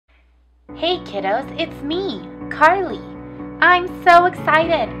Hey kiddos, it's me, Carly. I'm so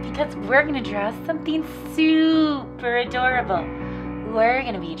excited because we're going to draw something super adorable. We're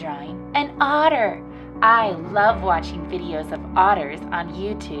going to be drawing an otter. I love watching videos of otters on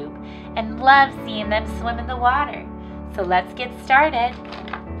YouTube and love seeing them swim in the water. So let's get started.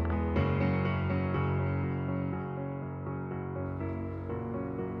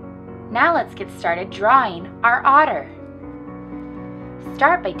 Now let's get started drawing our otter.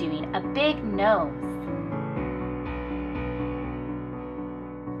 Start by doing a big nose.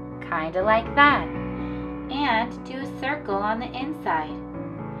 Kinda like that. And do a circle on the inside.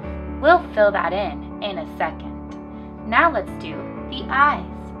 We'll fill that in a second. Now let's do the eyes.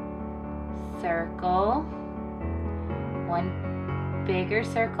 Circle. One bigger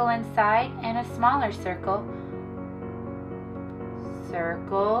circle inside and a smaller circle.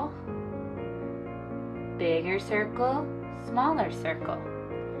 Circle. Bigger circle, smaller circle.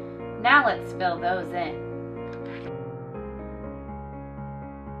 Now let's fill those in.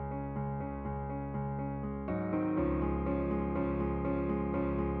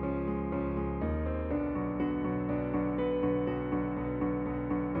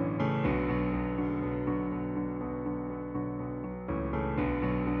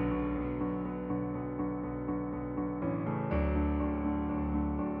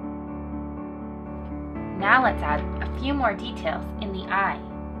 Now let's add a few more details in the eye.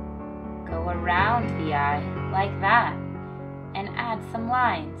 Go around the eye like that and add some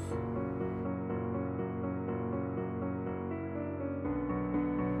lines.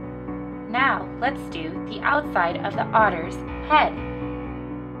 Now let's do the outside of the otter's head.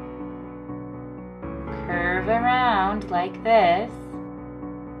 Curve around like this.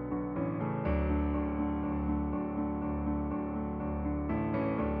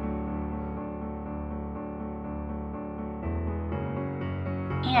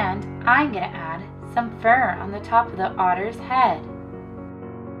 And I'm going to add some fur on the top of the otter's head.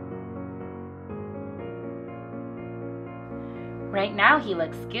 Right now he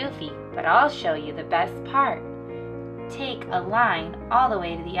looks goofy, but I'll show you the best part. Take a line all the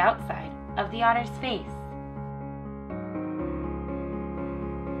way to the outside of the otter's face.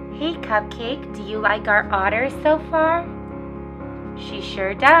 Hey Cupcake, do you like our otter so far? She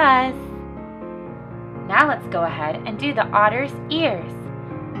sure does. Now let's go ahead and do the otter's ears.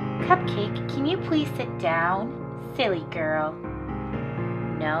 Cupcake, can you please sit down? Silly girl.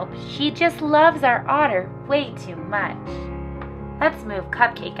 Nope, she just loves our otter way too much. Let's move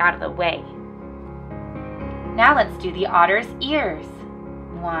Cupcake out of the way. Now let's do the otter's ears.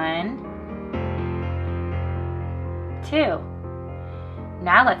 1, 2.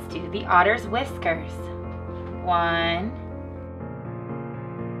 Now let's do the otter's whiskers. 1,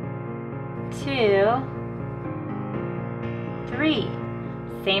 2, 3.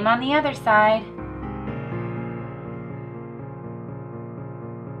 Same on the other side.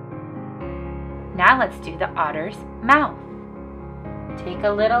 Now let's do the otter's mouth. Take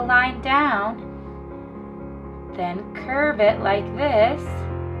a little line down, then curve it like this,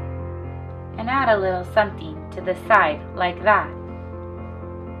 and add a little something to the side like that.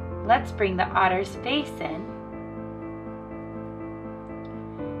 Let's bring the otter's face in,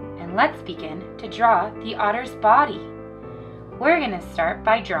 and let's begin to draw the otter's body. We're going to start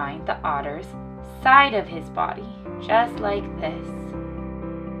by drawing the otter's side of his body, just like this.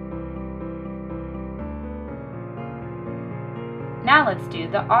 Now let's do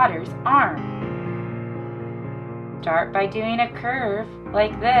the otter's arm. Start by doing a curve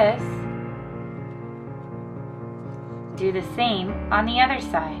like this. Do the same on the other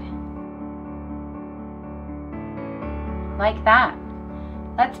side. Like that.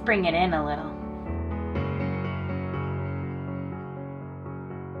 Let's bring it in a little.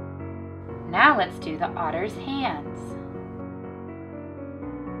 Now let's do the otter's hands.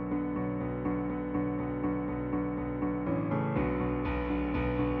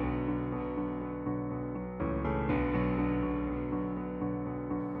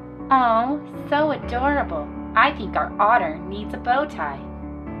 Oh, so adorable. I think our otter needs a bow tie.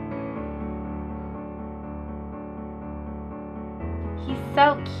 He's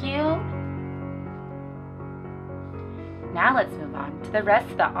so cute. Now let's move on to the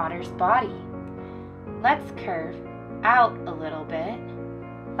rest of the otter's body. Let's curve out a little bit,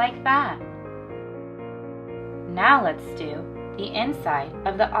 like that. Now let's do the inside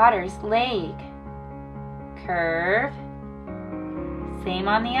of the otter's leg. Curve. Same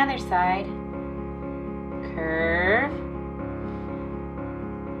on the other side. Curve.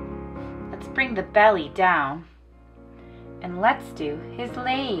 Let's bring the belly down. And let's do his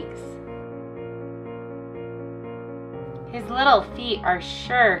legs. His little feet are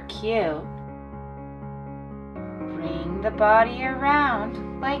sure cute. Bring the body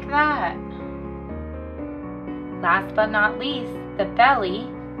around like that. Last but not least, the belly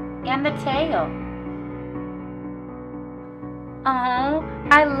and the tail. Oh,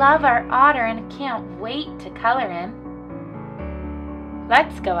 I love our otter and can't wait to color him.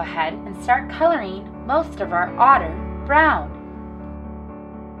 Let's go ahead and start coloring most of our otter brown.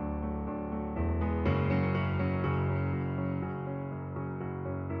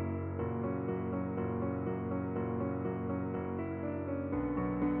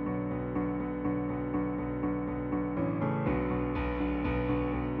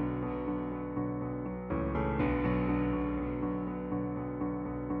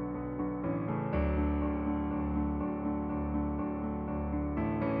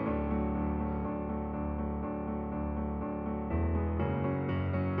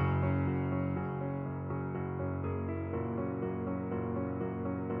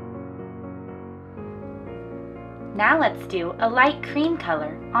 Now let's do a light cream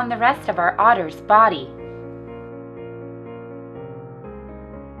color on the rest of our otter's body.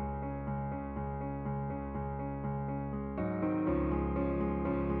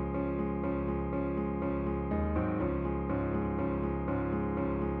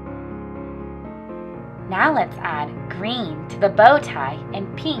 Now let's add green to the bow tie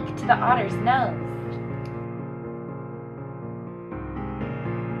and pink to the otter's nose.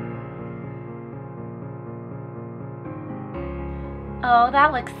 Oh,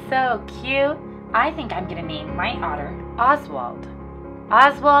 that looks so cute. I think I'm gonna name my otter Oswald.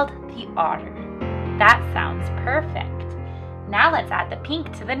 Oswald the otter. That sounds perfect. Now let's add the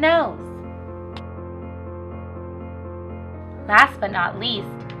pink to the nose. Last but not least,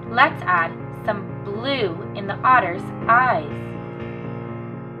 let's add some blue in the otter's eyes.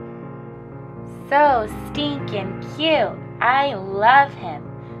 So stinking cute. I love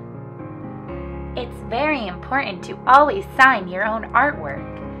him. It's very important to always sign your own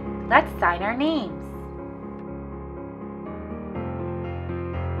artwork. Let's sign our names.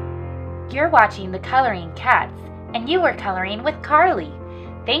 You're watching The Coloring Cats, and you were coloring with Carly.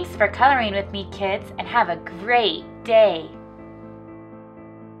 Thanks for coloring with me, kids, and have a great day.